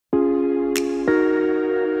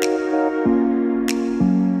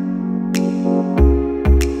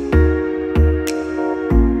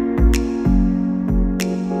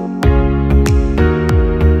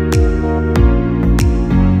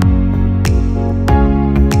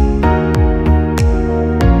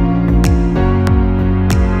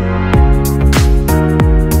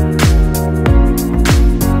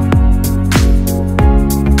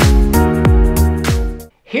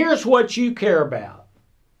what you care about,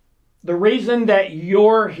 the reason that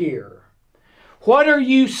you're here. What are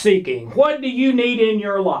you seeking? What do you need in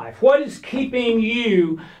your life? What is keeping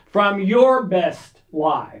you from your best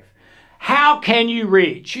life? How can you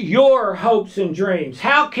reach your hopes and dreams?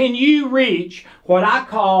 How can you reach what I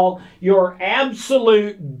call your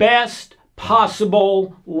absolute best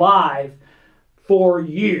possible life for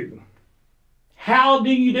you? How do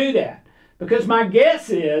you do that? Because my guess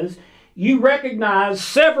is you recognize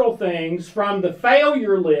several things from the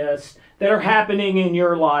failure list that are happening in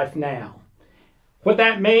your life now. What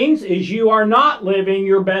that means is you are not living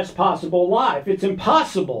your best possible life. It's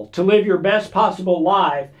impossible to live your best possible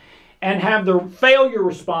life and have the failure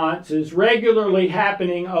responses regularly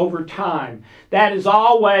happening over time. That is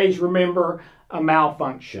always, remember, a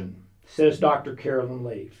malfunction, says Dr. Carolyn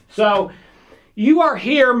Leaf. So you are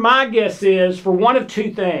here, my guess is, for one of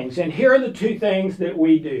two things. And here are the two things that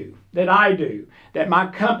we do, that I do, that my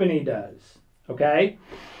company does. Okay?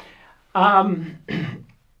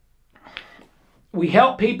 We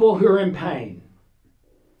help people who are in pain.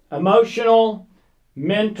 Emotional,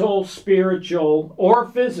 mental, spiritual, or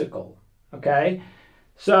physical. Okay?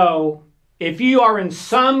 So, if you are in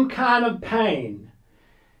some kind of pain,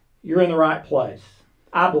 you're in the right place,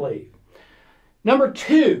 I believe. Number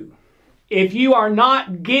two, if you are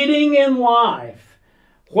not getting in life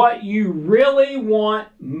what you really want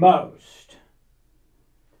most,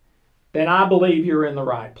 then I believe you're in the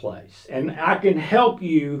right place. And I can help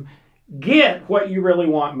you get what you really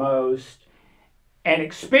want most and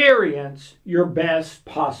experience your best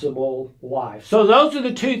possible life. So those are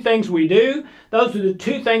the two things we do. Those are the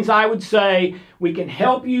two things I would say we can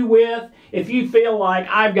help you with if you feel like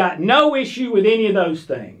I've got no issue with any of those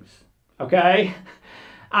things. Okay?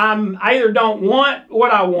 I either don't want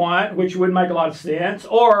what I want, which would make a lot of sense,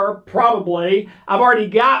 or probably I've already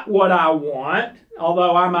got what I want,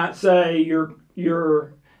 although I might say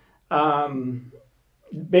you're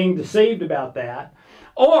being deceived about that,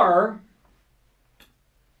 or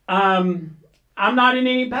I'm not in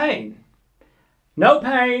any pain. No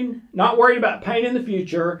pain, not worried about pain in the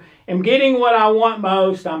future, am getting what I want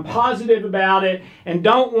most, I'm positive about it, and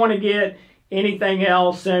don't want to get anything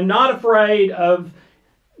else, and not afraid of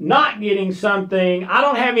not getting something. I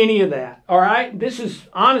don't have any of that, all right? This is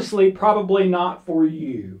honestly probably not for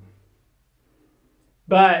you.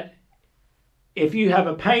 But if you have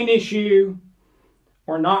a pain issue,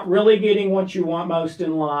 or not really getting what you want most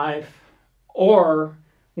in life, or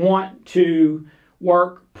want to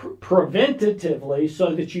work preventatively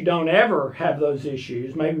so that you don't ever have those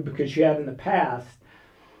issues, maybe because you have in the past,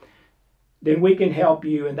 then we can help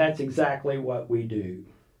you, and that's exactly what we do.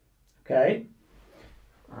 Okay?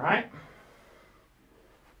 All right?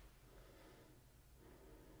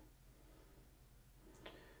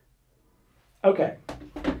 Okay.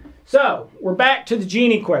 So, we're back to the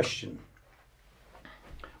genie question.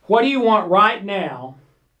 What do you want right now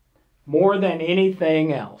more than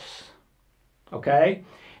anything else? Okay?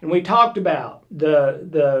 And we talked about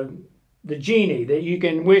the genie, that you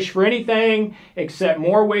can wish for anything except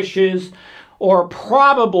more wishes, or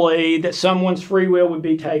probably that someone's free will would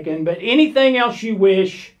be taken, but anything else you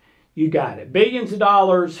wish, you got it. Billions of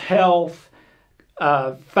dollars, health,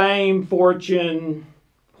 fame, fortune,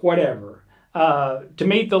 whatever. To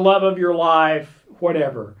meet the love of your life,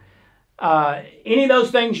 whatever. Any of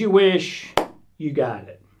those things you wish, you got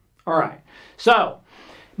it. All right. So,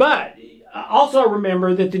 but also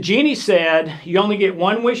remember that the genie said you only get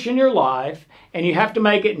one wish in your life, and you have to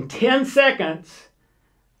make it in 10 seconds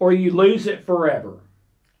or you lose it forever.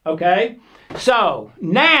 Okay? So,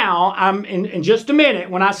 now, I'm in just a minute,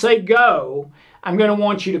 when I say go, I'm going to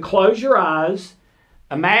want you to close your eyes.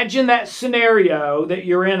 Imagine that scenario that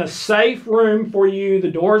you're in a safe room for you. The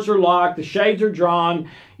doors are locked. The shades are drawn.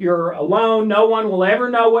 You're alone. No one will ever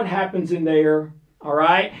know what happens in there. All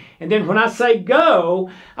right? And then when I say go,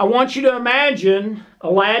 I want you to imagine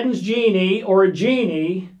Aladdin's genie or a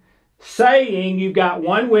genie saying you've got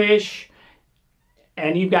one wish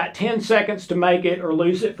and you've got 10 seconds to make it or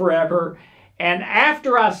lose it forever. And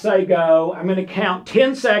after I say go, I'm going to count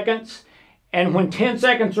 10 seconds. And when 10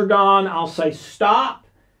 seconds are gone, I'll say stop,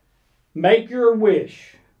 make your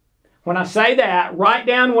wish. When I say that, write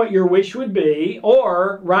down what your wish would be,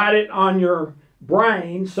 or write it on your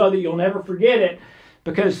brain so that you'll never forget it,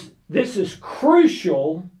 because this is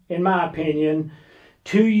crucial, in my opinion,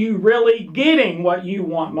 to you really getting what you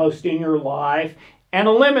want most in your life and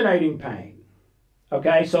eliminating pain.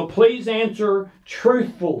 Okay, so please answer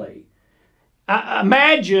truthfully.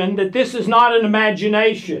 Imagine that this is not an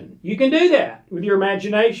imagination. You can do that with your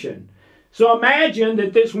imagination. So imagine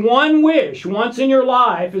that this one wish once in your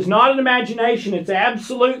life is not an imagination. It's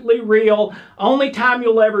absolutely real. Only time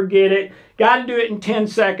you'll ever get it. Got to do it in 10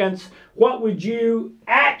 seconds. What would you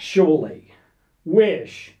actually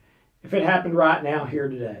wish if it happened right now here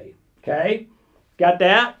today? Okay? Got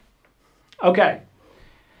that? Okay.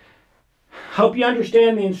 Hope you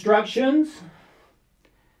understand the instructions.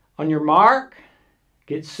 On your mark,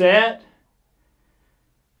 get set,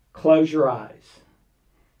 close your eyes.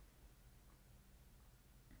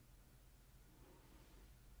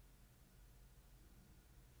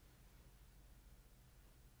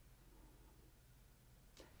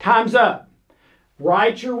 Time's up.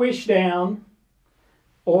 Write your wish down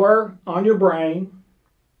or on your brain.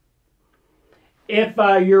 If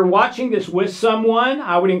you're watching this with someone,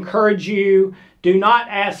 I would encourage you, do not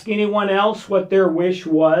ask anyone else what their wish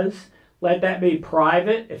was. Let that be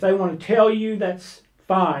private. If they want to tell you, that's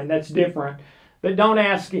fine. That's different. But don't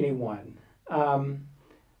ask anyone.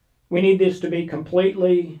 We need this to be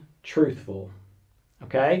completely truthful.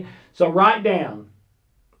 Okay? So write down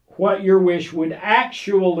what your wish would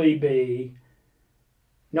actually be,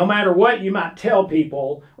 no matter what you might tell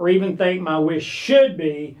people or even think my wish should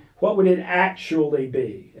be, what would it actually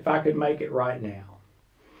be if I could make it right now?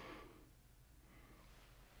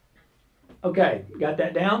 Okay, got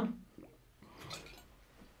that down?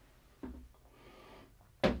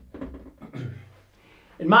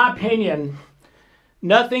 In my opinion,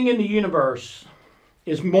 nothing in the universe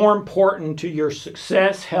is more important to your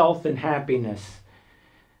success, health, and happiness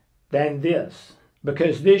than this.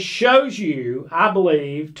 Because this shows you, I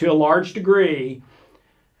believe, to a large degree,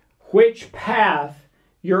 which path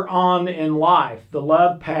you're on in life. The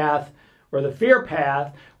love path or the fear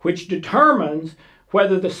path, which determines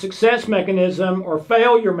whether the success mechanism or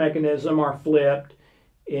failure mechanism are flipped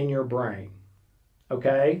in your brain.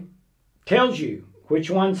 Okay? Tells you which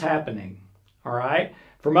one's happening. All right?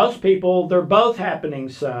 For most people, they're both happening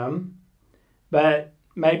some, but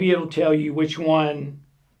maybe it'll tell you which one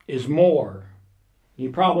is more.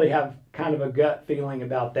 You probably have kind of a gut feeling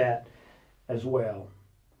about that as well.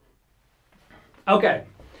 Okay.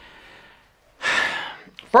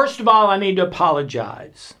 First of all, I need to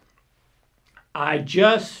apologize. I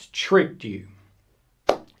just tricked you,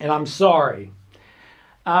 and I'm sorry.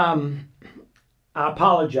 I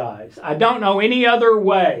apologize. I don't know any other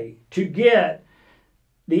way to get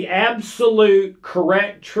the absolute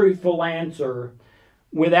correct, truthful answer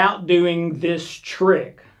without doing this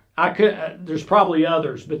trick. There's probably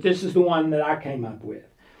others, but this is the one that I came up with.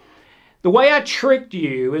 The way I tricked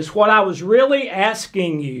you is what I was really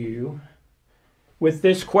asking you with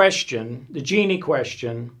this question, the genie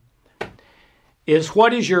question, is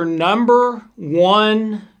what is your number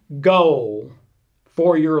one goal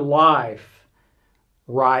for your life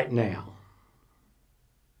right now?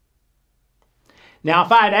 Now,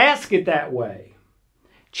 if I'd asked it that way,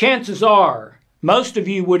 chances are most of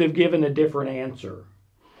you would have given a different answer.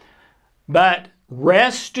 But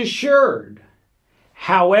rest assured,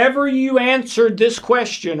 however you answered this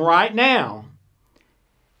question right now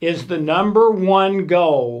is the number one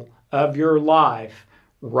goal of your life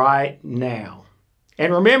right now.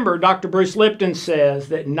 And remember, Dr. Bruce Lipton says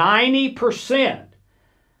that 90%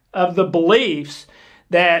 of the beliefs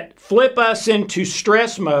that flip us into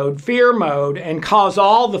stress mode, fear mode, and cause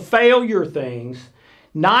all the failure things,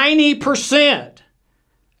 90%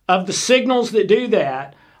 of the signals that do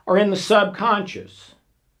that are in the subconscious.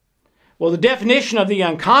 Well, the definition of the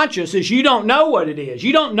unconscious is you don't know what it is.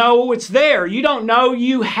 You don't know it's there. You don't know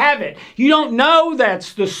you have it. You don't know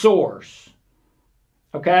that's the source.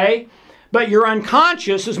 Okay? But your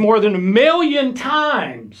unconscious is more than 1,000,000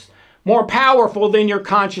 times more powerful than your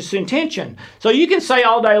conscious intention. So you can say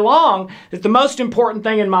all day long that the most important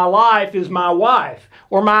thing in my life is my wife,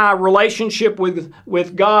 or my relationship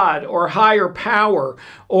with God, or higher power,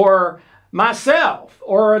 or myself,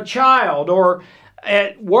 or a child, or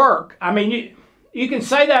at work. I mean, you can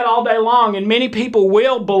say that all day long, and many people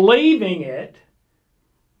will believing it.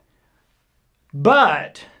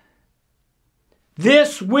 But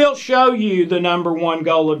this will show you the number one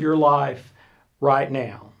goal of your life right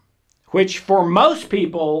now, which for most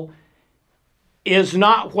people is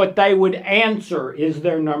not what they would answer is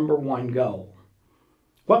their number one goal.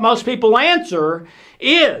 What most people answer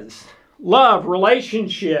is love,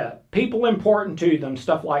 relationship, people important to them,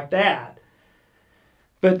 stuff like that.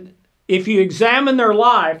 But if you examine their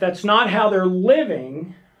life, that's not how they're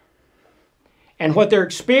living. And what they're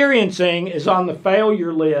experiencing is on the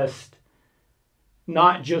failure list,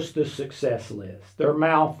 not just the success list. They're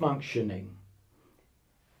malfunctioning.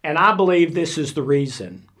 And I believe this is the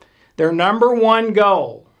reason. Their number one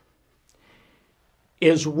goal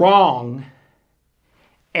is wrong,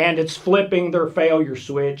 and it's flipping their failure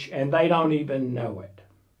switch, and they don't even know it.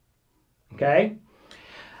 Okay?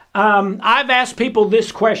 I've asked people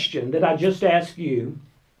this question that I just asked you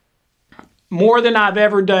more than I've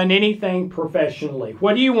ever done anything professionally.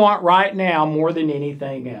 What do you want right now more than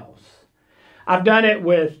anything else? I've done it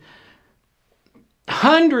with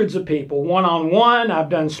hundreds of people, one-on-one. I've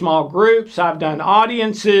done small groups. I've done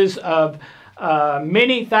audiences of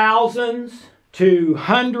many thousands to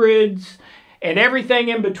hundreds and everything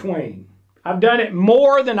in between. I've done it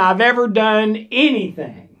more than I've ever done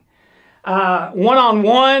anything.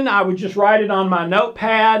 One-on-one, I would just write it on my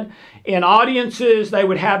notepad. In audiences, they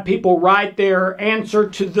would have people write their answer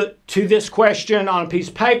to this question on a piece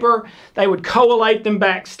of paper. They would collate them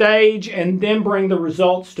backstage and then bring the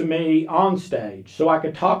results to me on stage so I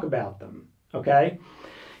could talk about them. Okay?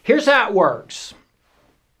 Here's how it works.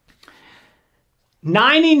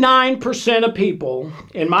 99% of people,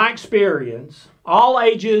 in my experience, all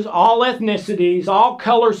ages, all ethnicities, all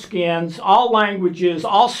color skins, all languages,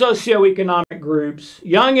 all socioeconomic groups,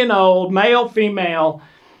 young and old, male, female,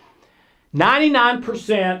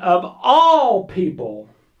 99% of all people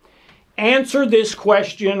answer this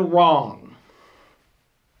question wrong.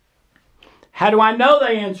 How do I know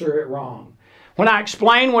they answer it wrong? When I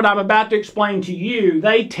explain what I'm about to explain to you,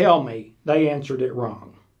 they tell me they answered it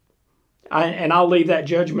wrong. And I'll leave that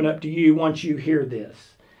judgment up to you once you hear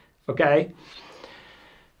this. Okay?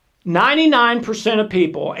 99% of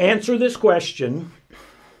people answer this question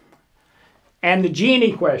and the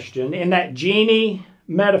genie question in that genie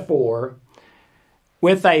metaphor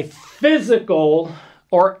with a physical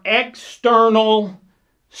or external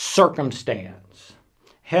circumstance.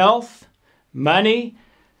 Health, money,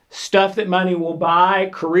 stuff that money will buy,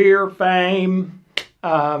 career, fame,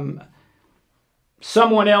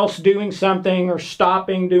 someone else doing something or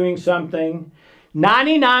stopping doing something.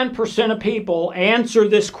 99% of people answer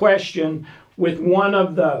this question with one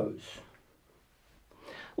of those.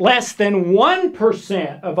 Less than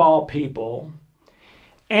 1% of all people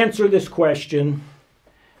answer this question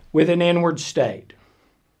with an inward state.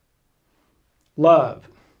 Love,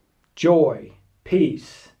 joy,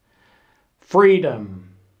 peace,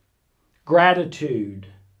 freedom, gratitude,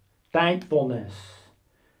 thankfulness,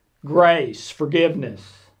 grace,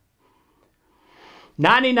 forgiveness.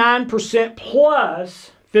 99%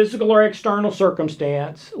 plus physical or external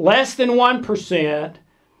circumstance, less than 1%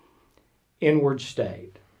 inward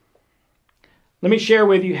state. Let me share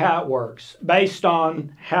with you how it works based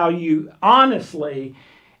on how you honestly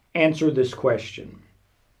answer this question.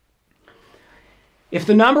 If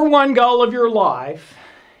the number one goal of your life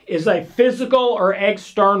is a physical or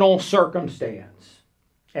external circumstance,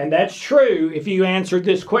 and that's true if you answered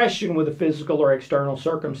this question with a physical or external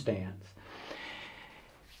circumstance,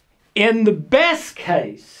 in the best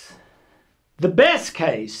case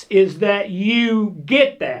is that you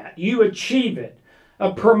get that, you achieve it,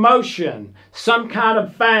 a promotion, some kind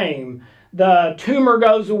of fame, the tumor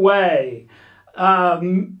goes away,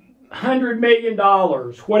 $100 million,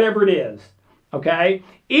 whatever it is, okay?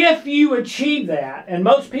 If you achieve that, and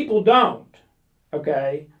most people don't,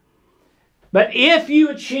 okay? But if you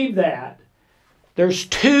achieve that, there's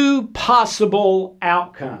two possible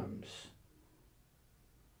outcomes.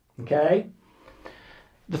 Okay?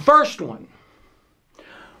 The first one.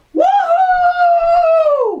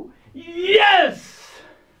 Woohoo! Yes!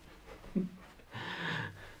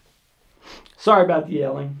 Sorry about the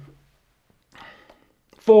yelling.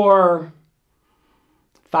 For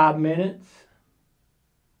 5 minutes,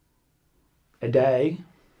 a day,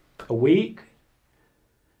 a week,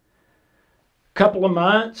 couple of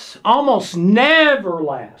months, almost never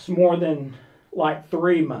lasts more than like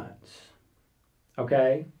 3 months.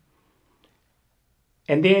 Okay?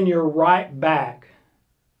 And then you're right back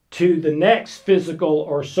to the next physical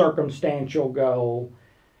or circumstantial goal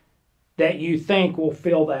that you think will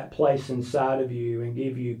fill that place inside of you and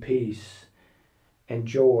give you peace and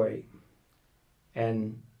joy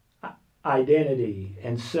and identity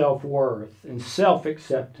and self-worth and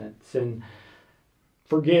self-acceptance and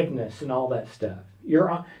forgiveness and all that stuff.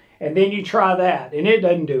 And then you try that and it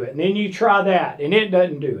doesn't do it. And then you try that and it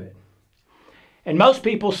doesn't do it. And most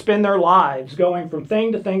people spend their lives going from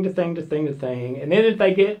thing to thing to thing to thing to thing. And then if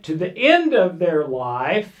they get to the end of their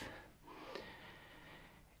life,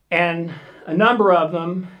 and a number of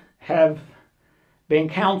them have been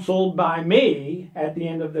counseled by me at the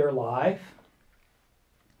end of their life,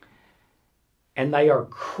 and they are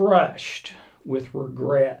crushed with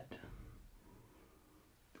regret.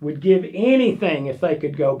 Would give anything if they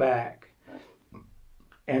could go back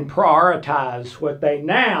and prioritize what they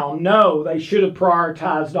now know they should have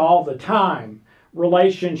prioritized all the time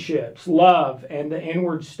relationships, love, and the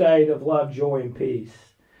inward state of love, joy, and peace.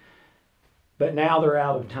 But now they're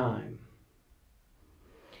out of time.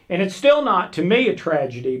 And it's still not, to me, a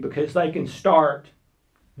tragedy, because they can start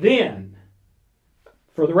then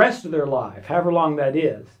for the rest of their life, however long that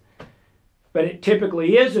is. But it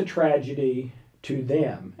typically is a tragedy to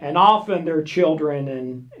them, and often their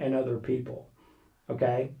children and other people.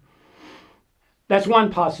 Okay? That's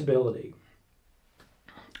one possibility.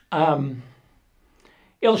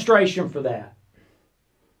 Illustration for that.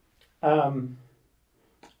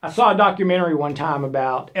 I saw a documentary one time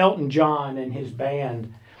about Elton John and his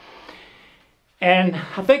band. And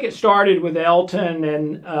I think it started with Elton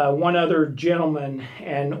and one other gentleman,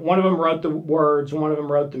 and one of them wrote the words, one of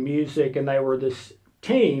them wrote the music, and they were this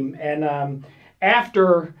team. And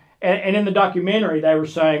and in the documentary, they were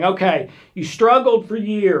saying, okay, you struggled for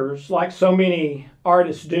years, like so many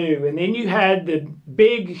artists do, and then you had the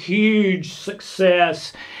big, huge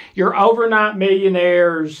success. You're overnight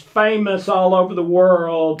millionaires, famous all over the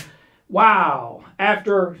world. Wow.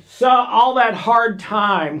 After all that hard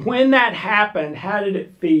time, when that happened, how did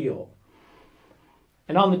it feel?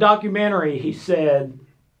 And on the documentary, he said,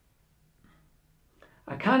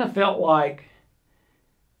 I kind of felt like,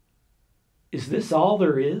 is this all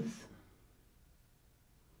there is?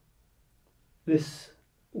 This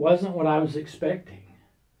wasn't what I was expecting.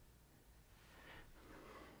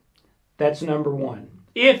 That's number one.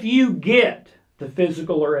 If you get the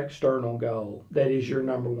physical or external goal, that is your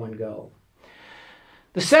number one goal.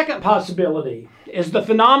 The second possibility is the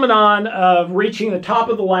phenomenon of reaching the top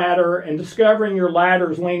of the ladder and discovering your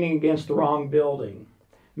ladder is leaning against the wrong building,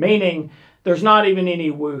 meaning there's not even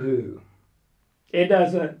any woohoo. It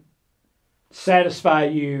doesn't satisfy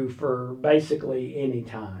you for basically any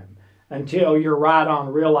time until you're right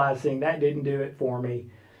on realizing that didn't do it for me.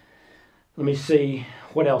 Let me see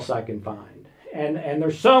what else I can find. And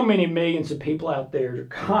there's so many millions of people out there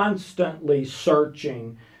constantly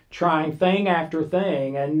searching, trying thing after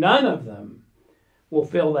thing, and none of them will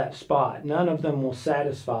fill that spot. None of them will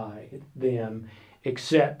satisfy them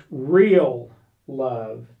except real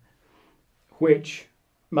love, which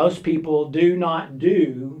most people do not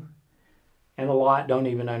do, and a lot don't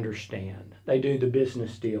even understand. They do the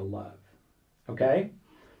business deal love. Okay?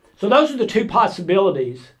 So those are the two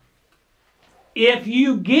possibilities. If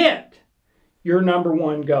you get your number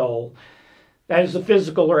one goal, that is a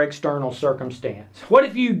physical or external circumstance. What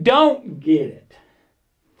if you don't get it?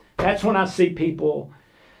 That's when I see people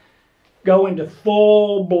go into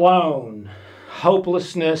full-blown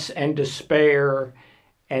hopelessness and despair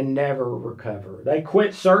and never recover. They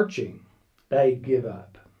quit searching. They give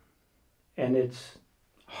up. And it's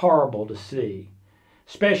horrible to see,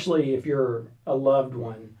 especially if you're a loved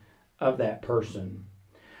one of that person.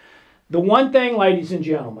 The one thing, ladies and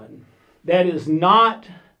gentlemen, that is not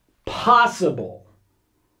possible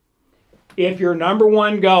if your number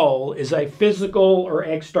one goal is a physical or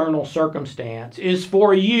external circumstance is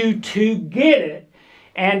for you to get it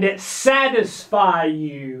and it satisfy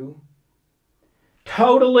you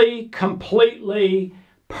totally, completely,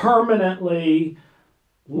 permanently,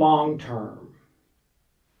 long term.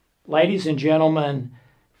 Ladies and gentlemen,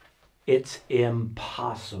 it's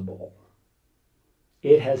impossible.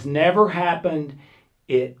 It has never happened.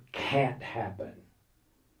 It can't happen.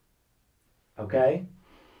 Okay?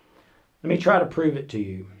 Let me try to prove it to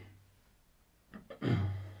you.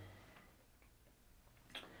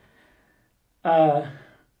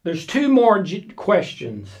 There's two more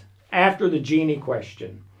questions after the genie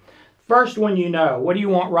question. First one, you know, what do you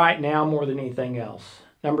want right now more than anything else?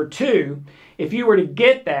 Number two, if you were to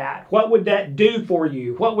get that, what would that do for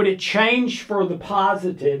you? What would it change for the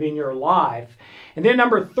positive in your life? And then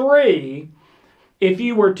number three, if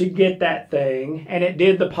you were to get that thing and it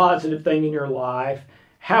did the positive thing in your life,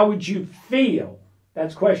 how would you feel?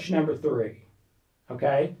 That's question number three.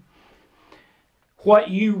 Okay?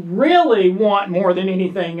 What you really want more than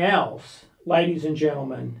anything else, ladies and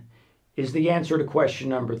gentlemen, is the answer to question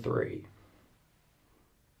number three.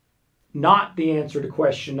 Not the answer to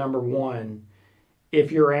question number one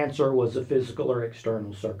if your answer was a physical or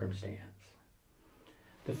external circumstance.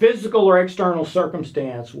 The physical or external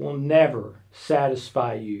circumstance will never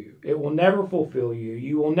satisfy you. It will never fulfill you.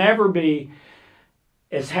 You will never be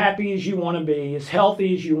as happy as you want to be, as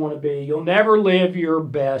healthy as you want to be. You'll never live your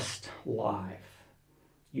best life.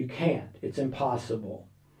 You can't. It's impossible.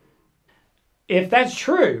 If that's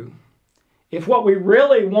true, if what we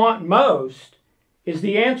really want most is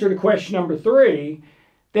the answer to question number three,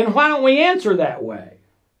 then why don't we answer that way?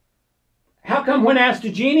 How come when asked a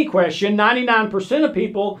genie question, 99% of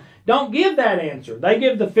people don't give that answer? They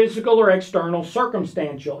give the physical or external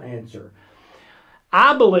circumstantial answer.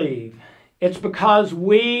 I believe it's because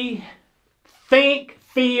we think,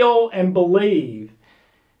 feel, and believe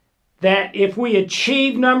that if we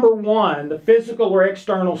achieve number one, the physical or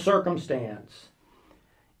external circumstance,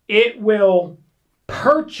 it will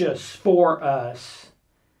purchase for us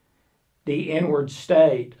the inward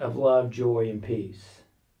state of love, joy, and peace.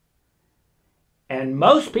 And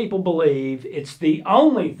most people believe it's the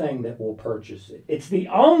only thing that will purchase it. It's the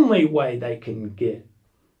only way they can get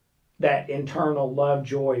that internal love,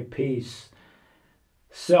 joy, peace,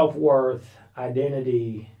 self-worth,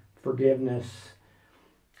 identity, forgiveness,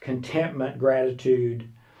 contentment, gratitude.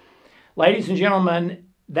 Ladies and gentlemen,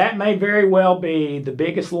 that may very well be the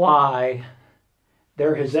biggest lie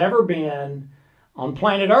there has ever been on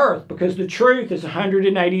planet Earth, because the truth is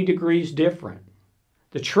 180 degrees different.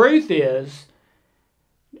 The truth is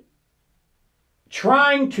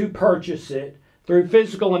trying to purchase it through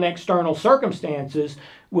physical and external circumstances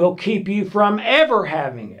will keep you from ever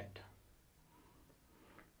having it.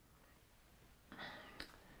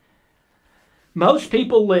 Most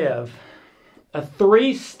people live a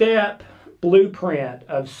 3-step blueprint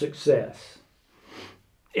of success.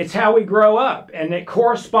 It's how we grow up, and it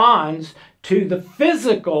corresponds to the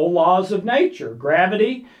physical laws of nature.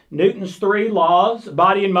 Gravity, Newton's 3 laws,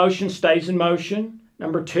 body in motion stays in motion.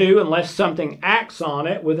 Number 2, unless something acts on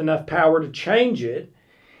it with enough power to change it.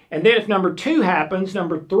 And then if number 2 happens,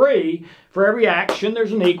 number 3, for every action,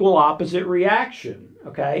 there's an equal opposite reaction.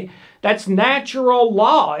 Okay? That's natural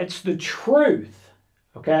law. It's the truth.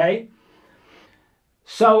 Okay?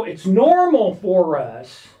 So it's normal for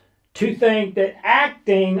us to think that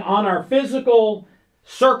acting on our physical,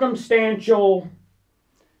 circumstantial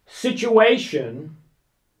situation,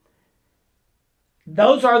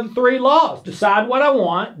 those are the 3 laws. Decide what I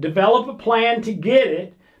want, develop a plan to get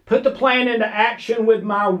it, put the plan into action with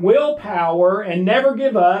my willpower, and never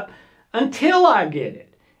give up until I get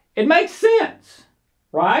it. It makes sense,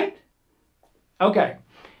 right? Okay.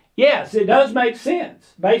 Yes, it does make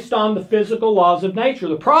sense based on the physical laws of nature.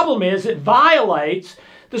 The problem is it violates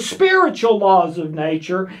the spiritual laws of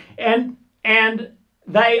nature, and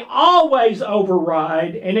they always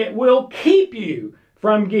override, and it will keep you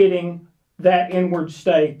from getting that inward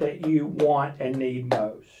state that you want and need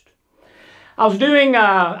most. I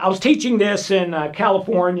was teaching this in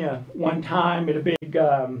California one time at a big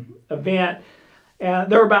event. There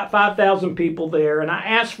were about 5,000 people there, and I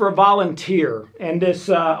asked for a volunteer. And this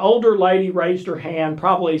older lady raised her hand,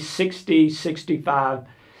 probably 60, 65,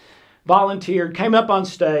 volunteered, came up on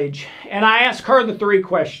stage, and I asked her the 3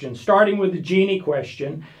 questions, starting with the genie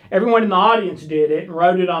question. Everyone in the audience did it and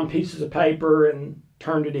wrote it on pieces of paper and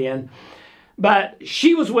turned it in. But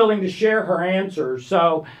she was willing to share her answers.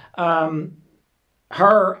 So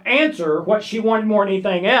her answer, what she wanted more than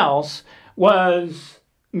anything else, was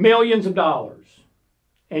millions of dollars.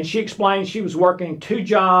 And she explained she was working 2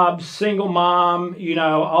 jobs, single mom,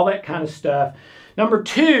 all that kind of stuff. Number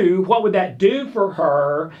 2, what would that do for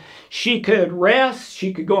her? She could rest,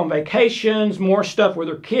 she could go on vacations, more stuff with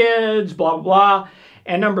her kids, blah, blah, blah.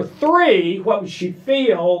 And number 3, what would she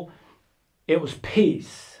feel? It was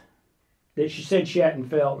peace that she said she hadn't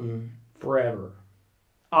felt in forever.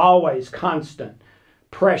 Always constant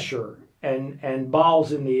pressure and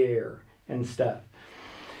balls in the air and stuff.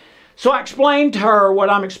 So I explained to her what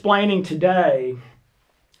I'm explaining today.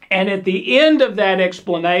 And at the end of that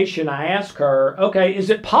explanation, I asked her, okay, is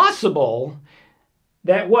it possible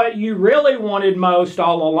that what you really wanted most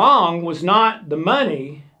all along was not the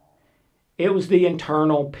money, it was the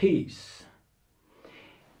internal peace?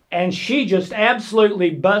 And she just absolutely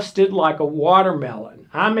busted like a watermelon.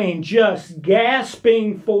 I mean, just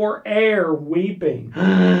gasping for air, weeping,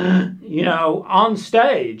 on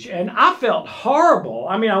stage. And I felt horrible.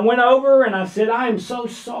 I mean, I went over and I said, I am so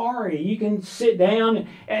sorry. You can sit down.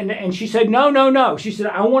 And she said, no. She said,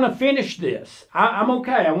 I want to finish this. I'm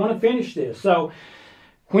okay. I want to finish this. So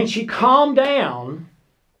when she calmed down,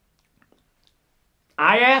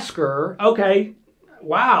 I asked her, okay,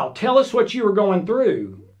 wow, tell us what you were going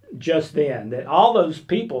through just then, that all those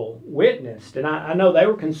people witnessed, and I know they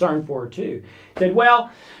were concerned for her too. Said,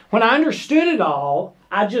 well, when I understood it all,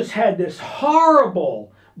 I just had this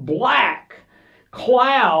horrible black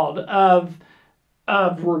cloud of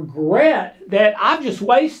regret that I've just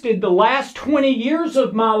wasted the last 20 years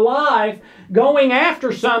of my life going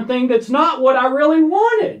after something that's not what I really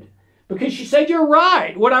wanted. Because she said, you're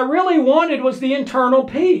right. What I really wanted was the internal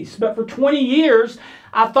peace. But for 20 years,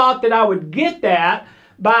 I thought that I would get that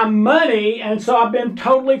by money, and so I've been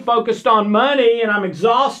totally focused on money, and I'm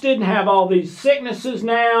exhausted and have all these sicknesses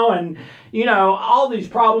now and, all these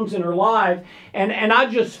problems in her life. And I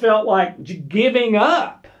just felt like giving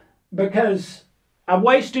up because I've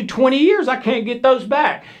wasted 20 years. I can't get those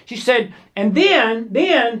back. She said, and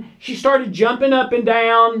then she started jumping up and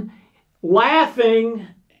down, laughing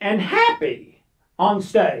and happy on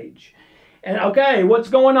stage. And okay, what's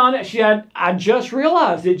going on? She had, I just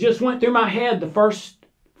realized, it just went through my head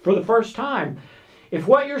for the first time. If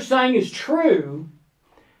what you're saying is true,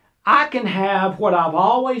 I can have what I've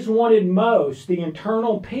always wanted most, the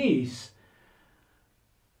internal peace,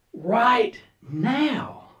 right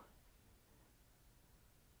now.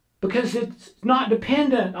 Because it's not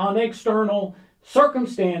dependent on external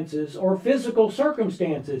circumstances or physical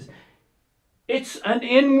circumstances. It's an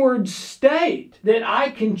inward state that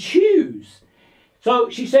I can choose.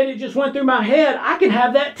 So she said, it just went through my head. I can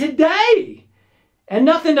have that today. And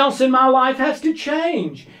nothing else in my life has to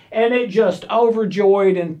change. And it just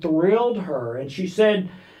overjoyed and thrilled her. And she said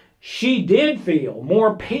she did feel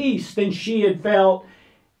more peace than she had felt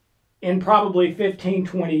in probably 15,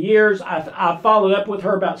 20 years. I followed up with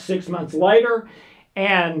her about 6 months later,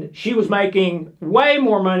 and she was making way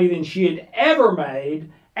more money than she had ever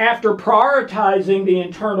made after prioritizing the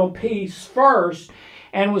internal peace first,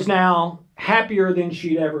 and was now happier than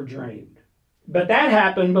she'd ever dreamed. But that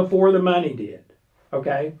happened before the money did.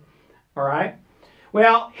 Okay? All right?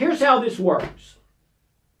 Well, here's how this works.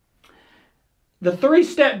 The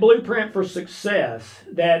 3-step blueprint for success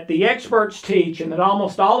that the experts teach and that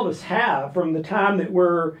almost all of us have from the time that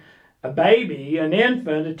we're a baby, an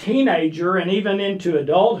infant, a teenager, and even into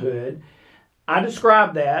adulthood, I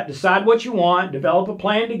describe that. Decide what you want, develop a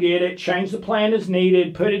plan to get it, change the plan as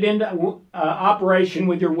needed, put it into operation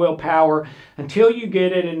with your willpower until you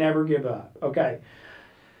get it and never give up. Okay.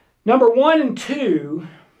 Number 1 and 2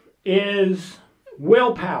 is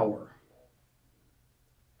willpower.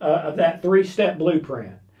 Of that 3-step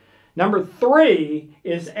blueprint. Number 3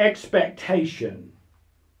 is expectation.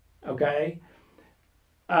 Okay?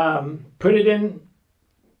 Put it in,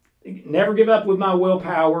 never give up with my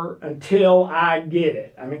willpower until I get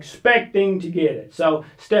it. I'm expecting to get it. So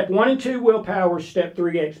step 1 and 2, willpower. Step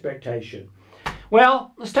 3, expectation.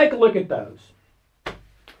 Well, let's take a look at those.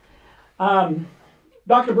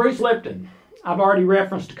 Dr. Bruce Lipton, I've already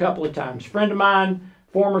referenced a couple of times. Friend of mine,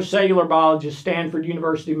 former cellular biologist, Stanford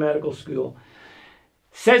University Medical School,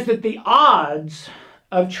 says that the odds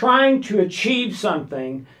of trying to achieve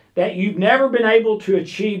something that you've never been able to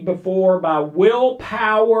achieve before by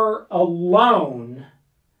willpower alone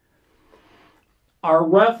are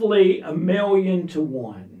roughly 1,000,000 to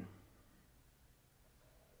 1.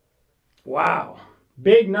 Wow.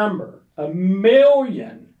 Big number.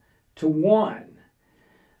 1,000,000 to 1.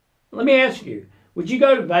 Let me ask you, would you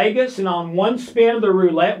go to Vegas and on one spin of the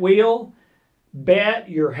roulette wheel bet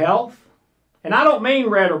your health? And I don't mean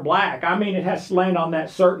red or black. I mean it has to land on that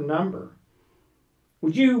certain number.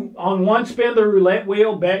 Would you, on one spin of the roulette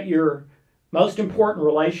wheel, bet your most important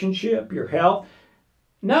relationship, your health?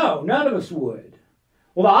 No, none of us would.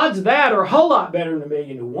 Well, the odds of that are a whole lot better than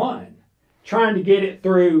 1,000,000 to 1. Trying to get it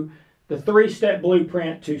through the 3-step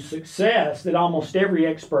blueprint to success that almost every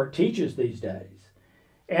expert teaches these days,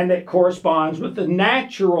 and that corresponds with the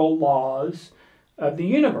natural laws of the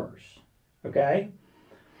universe. Okay?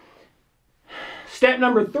 Step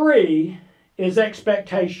number 3 is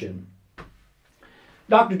expectation.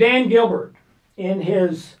 Dr. Dan Gilbert, in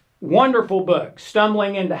his wonderful book,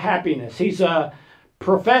 Stumbling into Happiness, he's a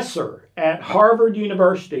professor at Harvard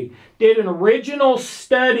University, did an original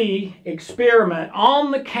study experiment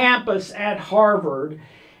on the campus at Harvard,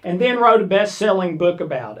 and then wrote a best-selling book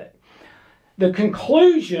about it. The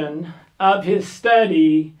conclusion of his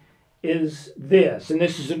study is this, and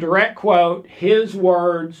this is a direct quote, his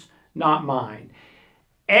words, not mine.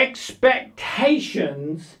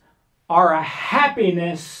 Expectations are a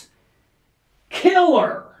happiness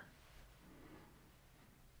killer.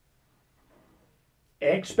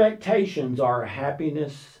 Expectations are a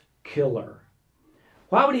happiness killer.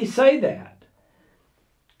 Why would he say that?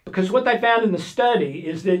 Because what they found in the study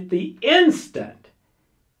is that the instant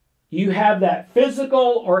you have that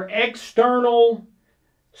physical or external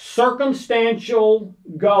circumstantial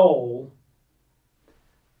goal,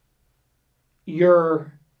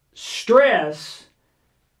 your stress,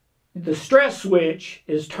 the stress switch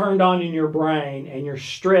is turned on in your brain and your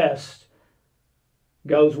stress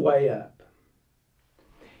goes way up.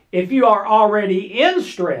 If you are already in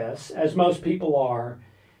stress, as most people are,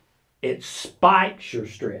 it spikes your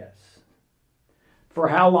stress. For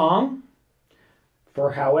how long?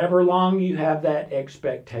 For however long you have that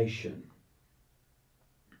expectation.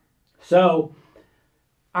 So,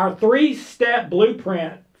 our 3-step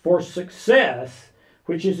blueprint for success,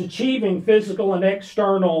 which is achieving physical and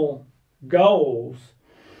external goals,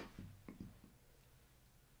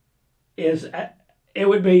 is it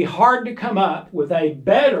would be hard to come up with a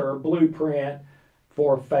better blueprint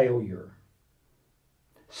for failure.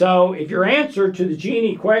 So if your answer to the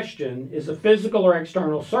Genie question is a physical or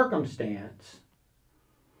external circumstance,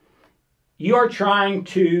 you are trying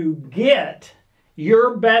to get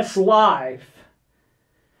your best life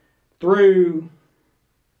through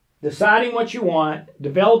deciding what you want,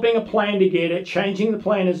 developing a plan to get it, changing the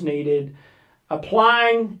plan as needed,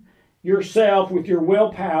 applying yourself with your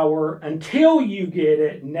willpower until you get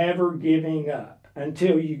it, never giving up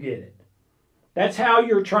until you get it. That's how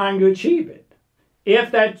you're trying to achieve it,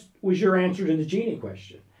 if that was your answer to the Genie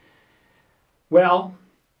question. Well,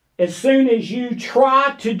 as soon as you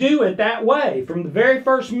try to do it that way, from the very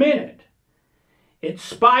first minute, it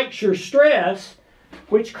spikes your stress,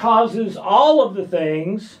 which causes all of the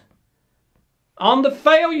things on the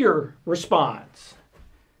failure response.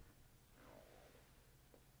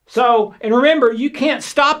 So, and remember, you can't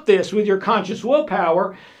stop this with your conscious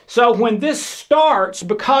willpower. So when this starts,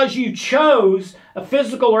 because you chose a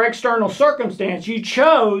physical or external circumstance, you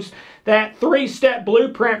chose that 3-step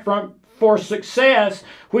blueprint for success,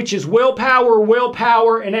 which is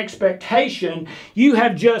willpower, and expectation, you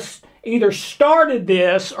have just either started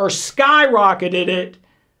this or skyrocketed it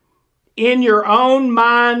in your own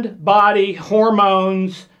mind, body,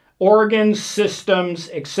 hormones, organs, systems,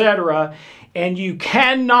 etc., and you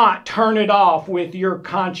cannot turn it off with your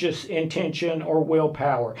conscious intention or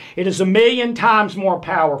willpower. It is 1,000,000 times more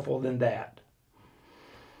powerful than that.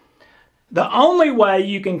 The only way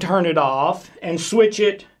you can turn it off and switch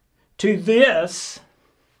it to this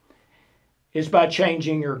is by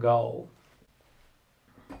changing your goal.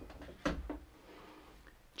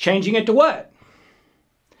 Changing it to what?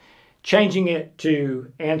 Changing it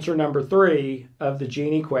to answer number 3 of the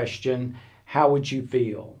Genie question, how would you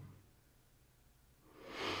feel?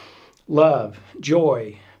 Love,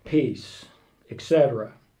 joy, peace,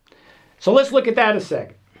 etc. So let's look at that a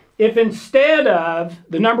second. If instead of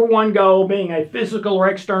the number 1 goal being a physical or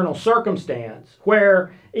external circumstance,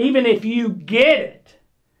 where even if you get it,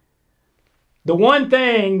 the one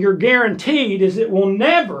thing you're guaranteed is it will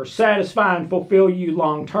never satisfy and fulfill you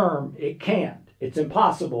long term. It can't. It's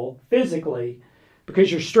impossible physically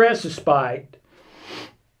because your stress is spiked.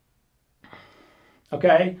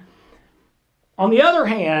 Okay? On the other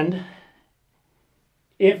hand,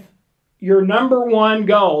 if your number 1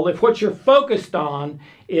 goal, if what you're focused on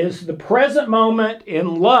is the present moment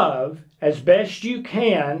in love as best you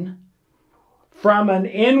can from an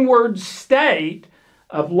inward state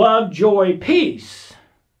of love, joy, peace,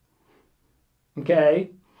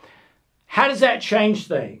 okay, how does that change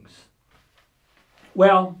things?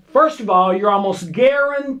 Well, first of all, you're almost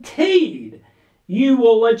guaranteed you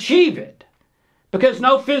will achieve it because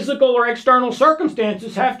no physical or external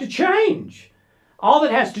circumstances have to change. All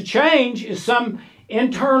that has to change is some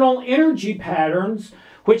internal energy patterns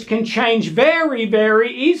which can change very,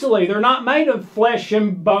 very easily. They're not made of flesh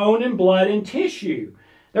and bone and blood and tissue.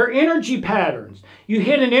 They're energy patterns. You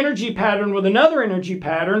hit an energy pattern with another energy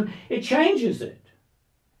pattern, it changes it.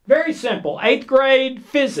 Very simple. 8th grade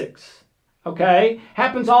physics. Okay?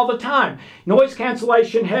 Happens all the time. Noise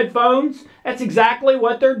cancellation headphones, that's exactly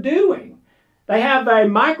what they're doing. They have a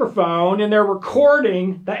microphone and they're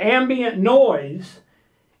recording the ambient noise,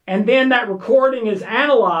 and then that recording is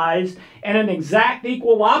analyzed and an exact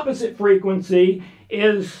equal opposite frequency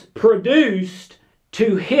is produced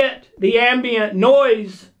to hit the ambient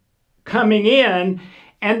noise coming in,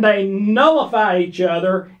 and they nullify each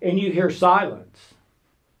other and you hear silence.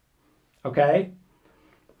 Okay?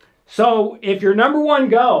 So if your number 1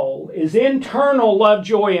 goal is internal love,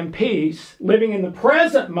 joy, and peace, living in the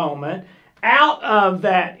present moment, out of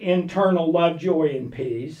that internal love, joy, and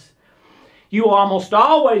peace, you will almost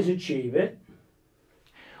always achieve it.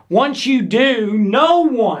 Once you do, no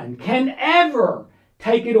one can ever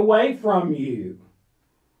take it away from you.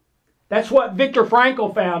 That's what Viktor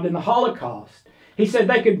Frankl found in the Holocaust. He said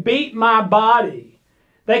they could beat my body.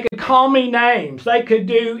 They could call me names. They could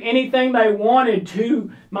do anything they wanted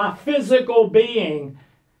to my physical being,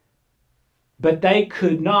 but they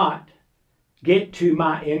could not get to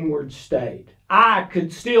my inward state. I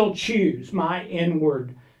could still choose my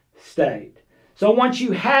inward state. So once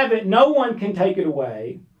you have it, no one can take it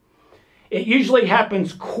away. It usually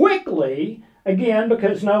happens quickly, again,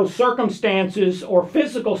 because no circumstances or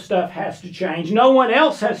physical stuff has to change. No one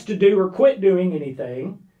else has to do or quit doing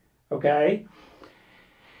anything. Okay?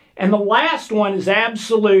 And the last one is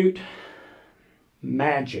absolute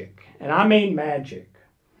magic. And I mean magic.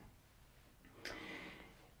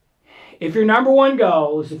 If your number 1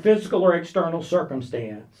 goal is a physical or external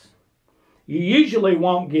circumstance, you usually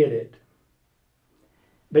won't get it.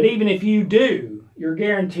 But even if you do, you're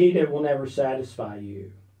guaranteed it will never satisfy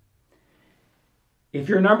you. If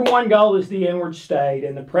your number one goal is the inward state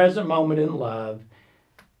and the present moment in love,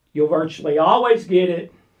 you'll virtually always get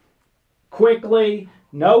it quickly.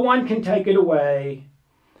 No one can take it away.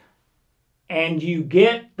 And you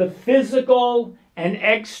get the physical and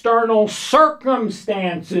external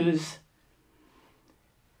circumstances,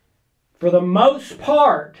 for the most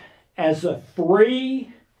part, as a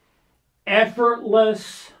free,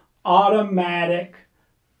 effortless, automatic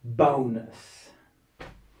bonus.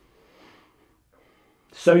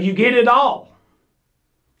 So you get it all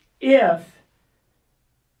if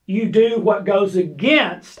you do what goes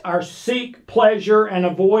against our seek pleasure and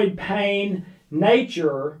avoid pain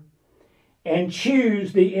nature and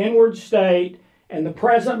choose the inward state and the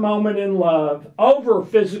present moment in love over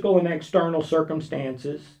physical and external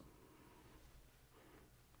circumstances.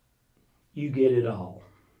 You get it all.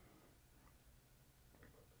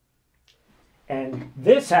 And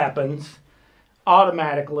this happens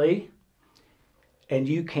automatically, and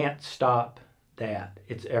you can't stop that.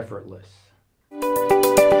 It's effortless.